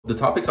The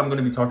topics I'm going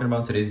to be talking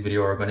about in today's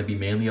video are going to be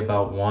mainly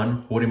about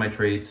one, holding my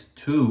trades,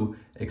 two,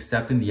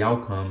 accepting the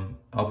outcome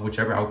of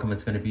whichever outcome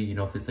it's going to be,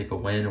 if it's like a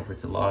win or if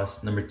it's a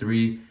loss. Number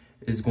three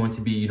is going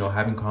to be,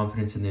 having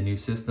confidence in the new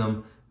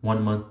system,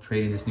 1 month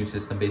trading this new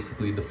system,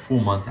 basically the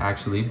full month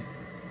actually.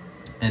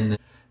 And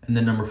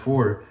then number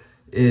four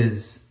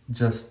is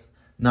just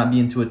not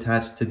being too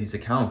attached to these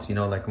accounts,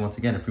 like once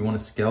again, if we want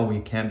to scale, we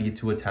can't be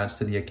too attached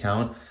to the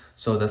account.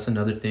 So that's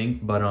another thing.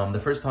 But the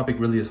first topic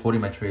really is holding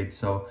my trades.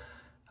 So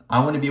I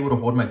want to be able to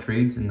hold my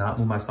trades and not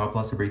move my stop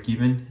loss to break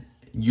even,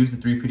 use the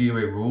 3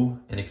 PDOA rule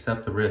and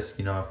accept the risk.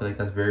 I feel like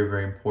that's very,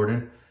 very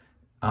important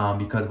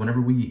because whenever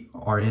we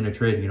are in a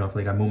trade, I feel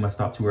like I move my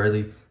stop too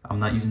early, I'm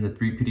not using the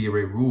 3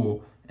 PDOA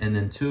rule. And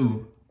then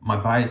two, my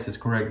bias is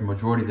correct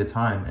majority of the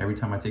time. Every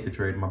time I take a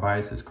trade, my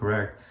bias is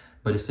correct,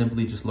 but it's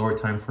simply just lower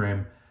time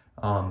frame.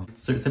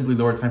 Mistakes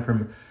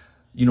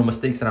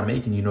that I'm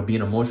making,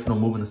 being emotional,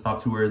 moving the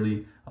stop too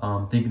early,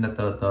 thinking that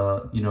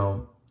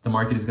the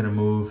market is going to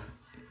move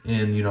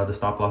in, the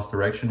stop loss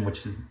direction,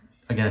 which is,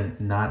 again,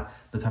 not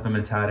the type of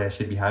mentality I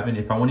should be having.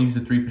 If I want to use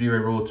the 3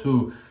 PDOA rule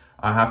too,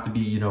 I have to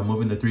be,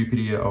 moving the 3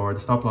 PDOA or the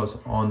stop loss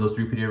on those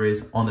 3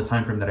 PDOAs on the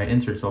time frame that I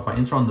entered. So if I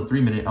enter on the 3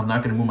 minute, I'm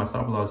not going to move my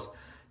stop loss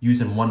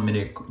using 1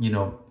 minute,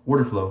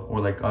 order flow or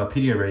like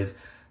PDOAs.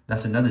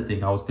 That's another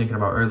thing I was thinking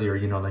about earlier,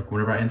 like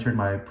whenever I entered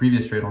my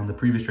previous trade on the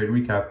previous trade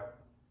recap,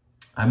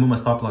 I moved my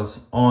stop loss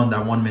on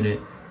that 1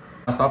 minute,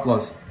 my stop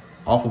loss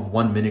off of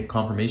 1 minute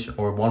confirmation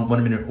or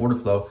one minute order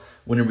flow.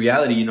 When in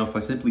reality, if I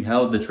simply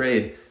held the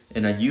trade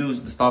and I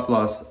used the stop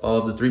loss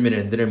of the 3 minute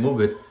and didn't move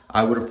it,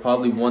 I would have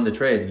probably won the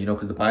trade,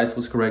 because the bias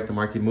was correct. The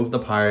market moved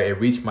up higher. It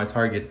reached my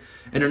target.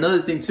 And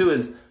another thing too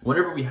is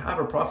whenever we have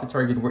a profit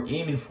target, we're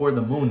aiming for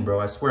the moon, bro.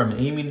 I swear I'm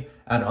aiming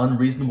at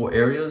unreasonable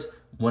areas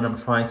when I'm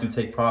trying to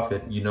take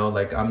profit,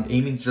 like I'm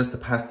aiming just to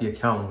pass the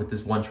account with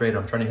this one trade.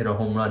 I'm trying to hit a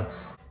home run.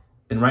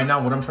 And right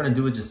now what I'm trying to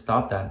do is just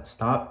stop that.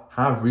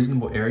 Have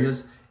reasonable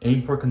areas,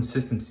 aim for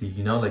consistency,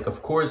 like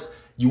of course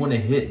you want to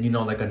hit,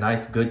 like a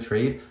nice good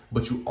trade,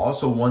 but you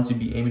also want to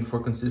be aiming for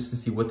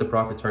consistency with the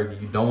profit target.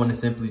 You don't want to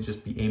simply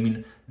just be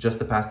aiming just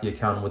to pass the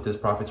account with this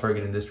profit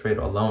target in this trade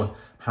alone.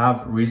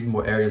 Have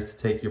reasonable areas to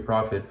take your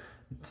profit.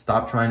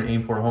 Stop trying to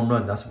aim for a home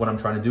run. That's what I'm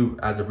trying to do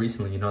as of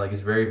recently, like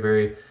it's very,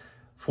 very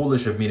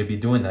foolish of me to be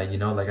doing that,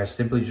 like I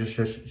simply just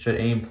should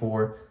aim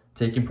for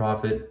taking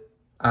profit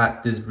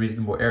at this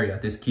reasonable area,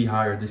 at this key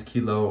high or this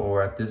key low,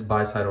 or at this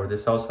buy side or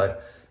this sell side.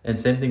 And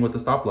same thing with the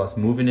stop loss,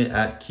 moving it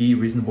at key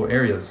reasonable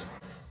areas,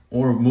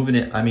 or moving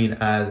it,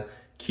 at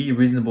key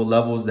reasonable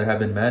levels that have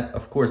been met,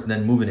 of course,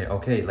 then moving it.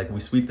 Okay, like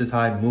we sweep this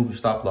high, move your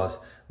stop loss,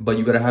 but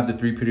you got to have the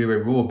 3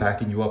 PDOA rule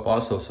backing you up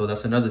also. So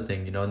that's another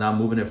thing, not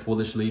moving it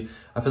foolishly.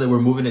 I feel like we're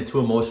moving it too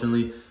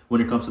emotionally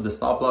when it comes to the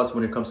stop loss,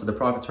 when it comes to the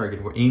profit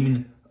target. We're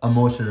aiming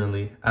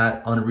emotionally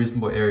at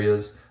unreasonable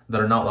areas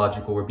that are not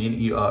logical. We're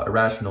being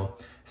irrational.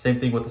 Same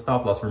thing with the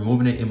stop loss. We're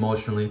moving it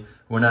emotionally.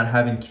 We're not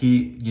having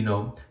key,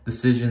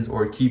 decisions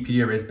or key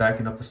PDOAs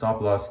backing up the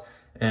stop loss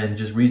and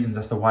just reasons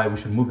as to why we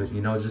should move it.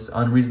 It's just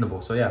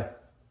unreasonable. So yeah.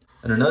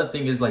 And another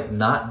thing is like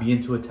not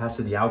being too attached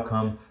to the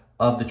outcome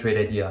of the trade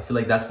idea. I feel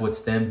like that's what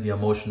stems the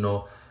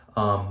emotional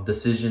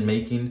decision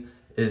making,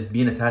 is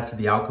being attached to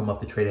the outcome of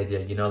the trade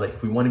idea. Like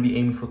if we want to be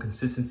aiming for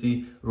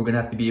consistency, we're going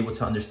to have to be able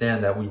to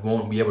understand that we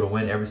won't be able to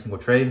win every single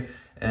trade,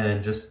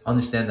 and just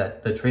understand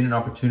that the trading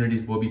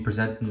opportunities will be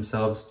presenting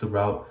themselves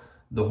throughout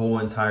the whole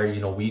entire,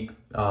 week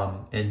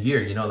and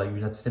year. Like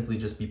you have to simply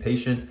just be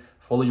patient,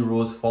 follow your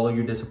rules, follow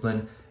your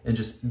discipline, and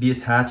just be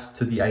attached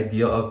to the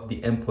idea of the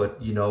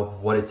input,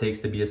 of what it takes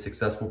to be a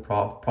successful,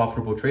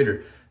 profitable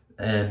trader.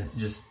 And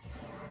just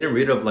get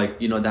rid of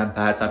that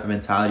bad type of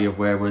mentality of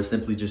where we're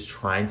simply just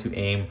trying to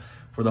aim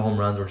for the home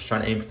runs. We're just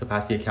trying to aim to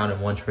pass the account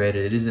in one trade.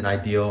 It isn't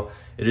ideal.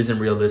 It isn't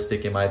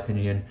realistic in my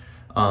opinion.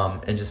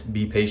 And just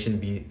be patient,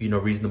 be,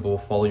 reasonable,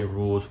 follow your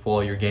rules,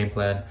 follow your game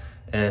plan.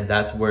 And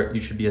that's where you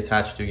should be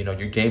attached to,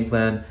 your game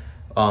plan.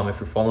 If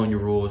you're following your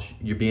rules,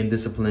 you're being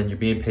disciplined, you're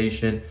being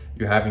patient,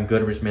 you're having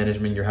good risk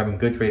management, you're having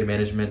good trade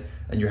management,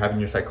 and you're having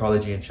your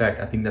psychology in check.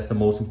 I think that's the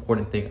most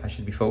important thing I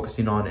should be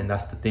focusing on, and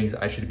that's the things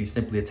I should be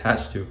simply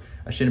attached to.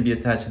 I shouldn't be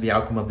attached to the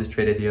outcome of this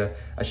trade idea.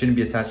 I shouldn't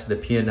be attached to the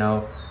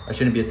P&L. I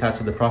shouldn't be attached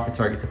to the profit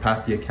target to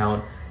pass the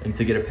account and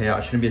to get a payout.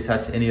 I shouldn't be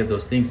attached to any of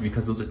those things,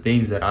 because those are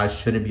things that I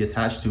shouldn't be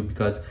attached to,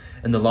 because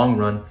in the long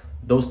run,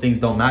 those things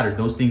don't matter.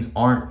 Those things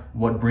aren't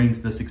what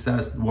brings the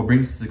success. What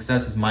brings the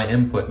success is my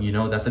input.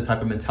 That's the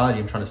type of mentality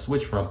I'm trying to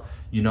switch from,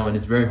 and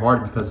it's very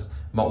hard because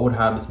my old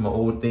habits, my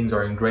old things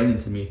are ingrained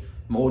into me.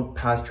 My old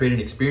past trading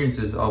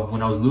experiences of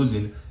when I was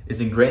losing is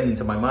ingrained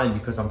into my mind,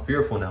 because I'm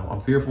fearful now.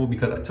 I'm fearful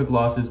because I took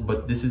losses,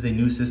 but this is a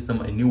new system,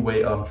 a new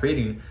way of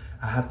trading.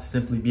 I have to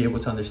simply be able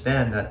to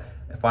understand that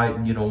if I,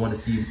 want to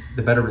see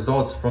the better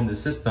results from the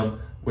system,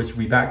 which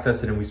we back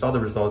tested and we saw the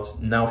results.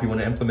 Now, if you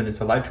want to implement it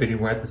to live trading,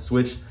 we're at to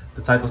switch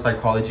the type of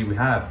psychology we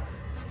have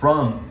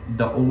from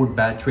the old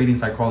bad trading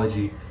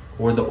psychology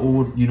or the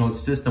old,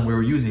 system we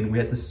were using. We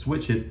had to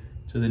switch it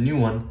to the new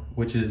one,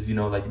 which is,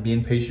 like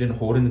being patient,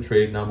 holding the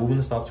trade, not moving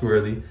the stop too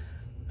early,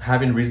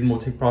 having reasonable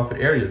take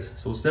profit areas.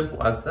 So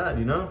simple as that,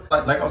 you know?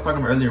 Like I was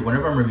talking about earlier,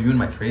 whenever I'm reviewing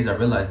my trades, I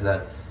realize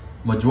that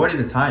majority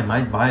of the time,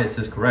 my bias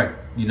is correct.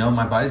 You know,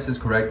 my bias is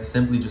correct. It's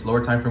simply just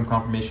lower time frame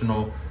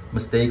confirmational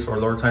mistakes or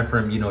lower time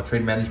frame, you know,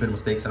 trade management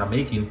mistakes that I'm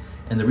making.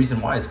 And the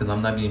reason why is because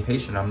I'm not being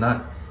patient. I'm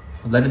not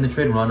letting the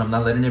trade run. I'm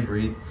not letting it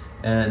breathe.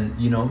 And,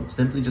 you know,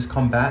 simply just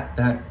combat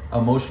that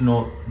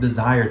emotional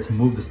desire to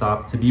move the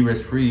stop, to be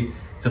risk-free,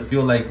 to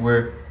feel like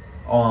we're,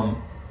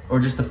 or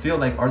just to feel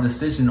like our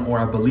decision or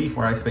our belief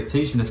or our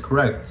expectation is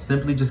correct.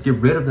 Simply just get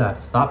rid of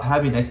that. Stop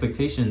having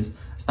expectations.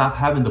 Stop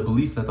having the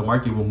belief that the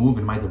market will move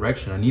in my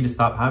direction. I need to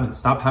stop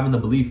having the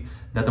belief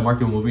that the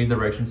market will move in your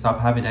direction. Stop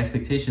having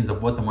expectations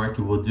of what the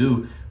market will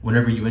do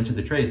whenever you enter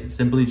the trade.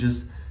 Simply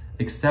just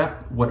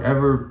accept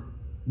whatever,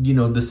 you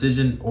know,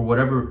 decision or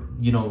whatever,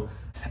 you know,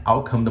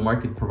 outcome the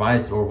market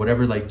provides, or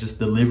whatever, like, just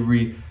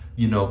delivery,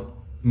 you know,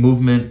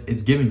 movement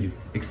it's giving you.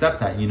 Accept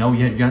that, you know.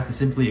 You have to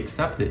simply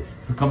accept it.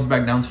 If it comes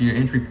back down to your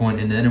entry point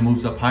and then it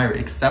moves up higher,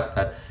 accept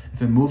that.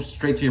 If it moves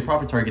straight to your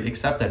profit target,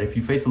 accept that. If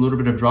you face a little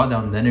bit of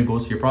drawdown and then it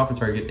goes to your profit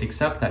target,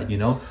 accept that, you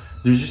know.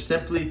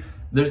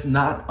 There's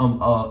not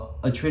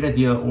a trade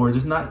idea, or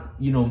there's not,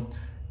 you know,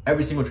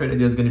 every single trade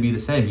idea is going to be the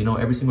same. You know,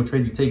 every single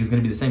trade you take is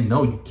going to be the same.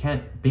 No, you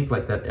can't think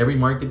like that. Every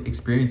market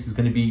experience is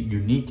going to be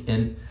unique,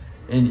 and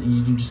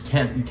you just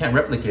can't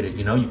replicate it.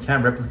 You know, you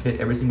can't replicate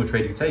every single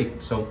trade you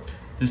take. So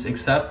just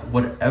accept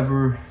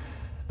whatever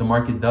the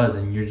market does,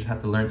 and you just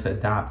have to learn to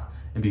adapt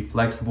and be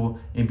flexible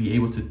and be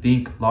able to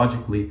think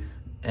logically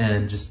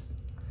and just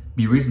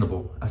be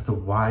reasonable as to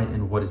why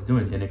and what it's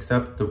doing, and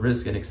accept the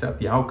risk and accept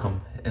the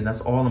outcome. And that's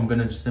all I'm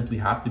gonna just simply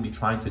have to be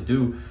trying to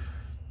do.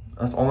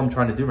 That's all I'm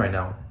trying to do right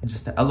now,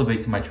 just to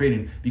elevate to my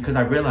trading, because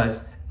I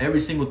realize every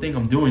single thing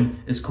I'm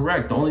doing is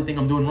correct. The only thing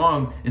I'm doing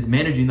wrong is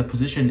managing the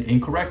position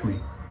incorrectly.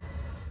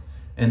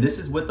 And this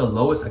is with the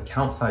lowest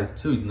account size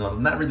too. You know,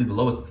 not really the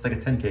lowest, it's like a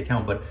 10K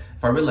account. But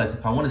if I realize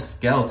if I want to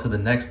scale to the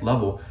next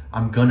level,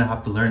 I'm gonna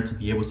have to learn to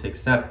be able to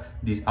accept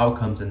these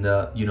outcomes and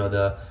the, you know,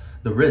 the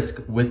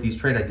risk with these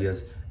trade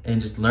ideas,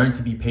 and just learn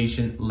to be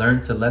patient,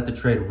 learn to let the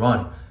trade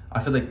run. I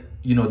feel like,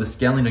 you know, the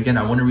scaling, again,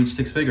 I want to reach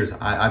 6 figures.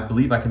 I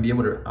believe I can be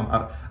able to,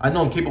 I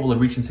know I'm capable of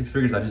reaching 6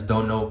 figures. I just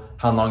don't know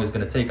how long it's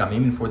going to take. I'm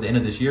aiming for the end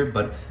of this year,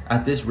 but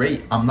at this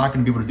rate, I'm not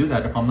going to be able to do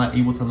that if I'm not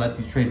able to let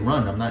the trade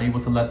run. I'm not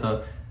able to let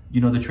the, you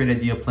know, the trade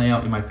idea play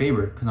out in my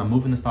favor, because I'm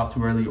moving the stop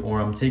too early,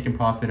 or I'm taking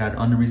profit at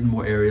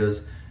unreasonable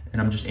areas,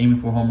 and I'm just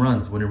aiming for home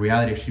runs, when in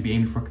reality, I should be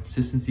aiming for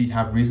consistency,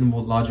 have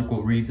reasonable,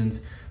 logical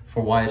reasons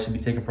for why I should be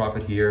taking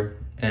profit here.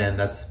 And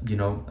that's, you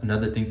know,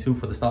 another thing too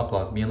for the stop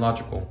loss, being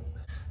logical.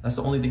 That's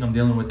the only thing I'm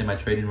dealing with in my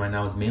trading right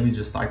now, is mainly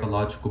just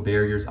psychological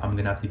barriers I'm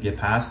gonna have to get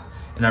past.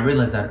 And I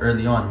realized that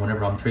early on,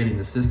 whenever I'm trading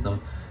the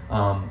system,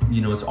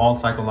 you know, it's all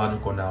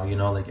psychological now, you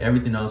know, like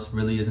everything else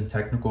really isn't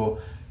technical.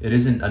 It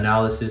isn't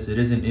analysis. It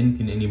isn't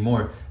anything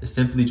anymore. It's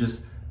simply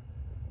just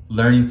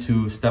learning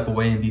to step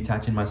away and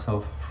detaching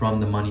myself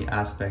from the money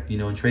aspect. You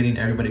know, in trading,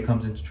 everybody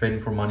comes into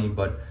trading for money,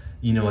 but,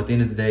 you know, at the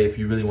end of the day, if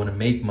you really want to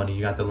make money,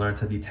 you got to learn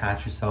to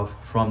detach yourself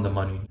from the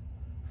money.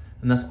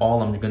 And that's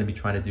all I'm going to be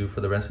trying to do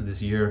for the rest of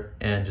this year,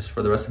 and just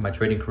for the rest of my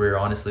trading career,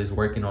 honestly, is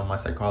working on my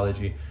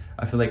psychology.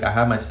 I feel like I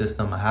have my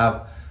system. I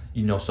have,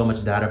 you know, so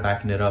much data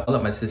backing it up. I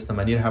love my system.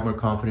 I need to have more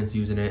confidence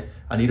using it.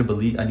 I need to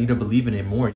believe in it more.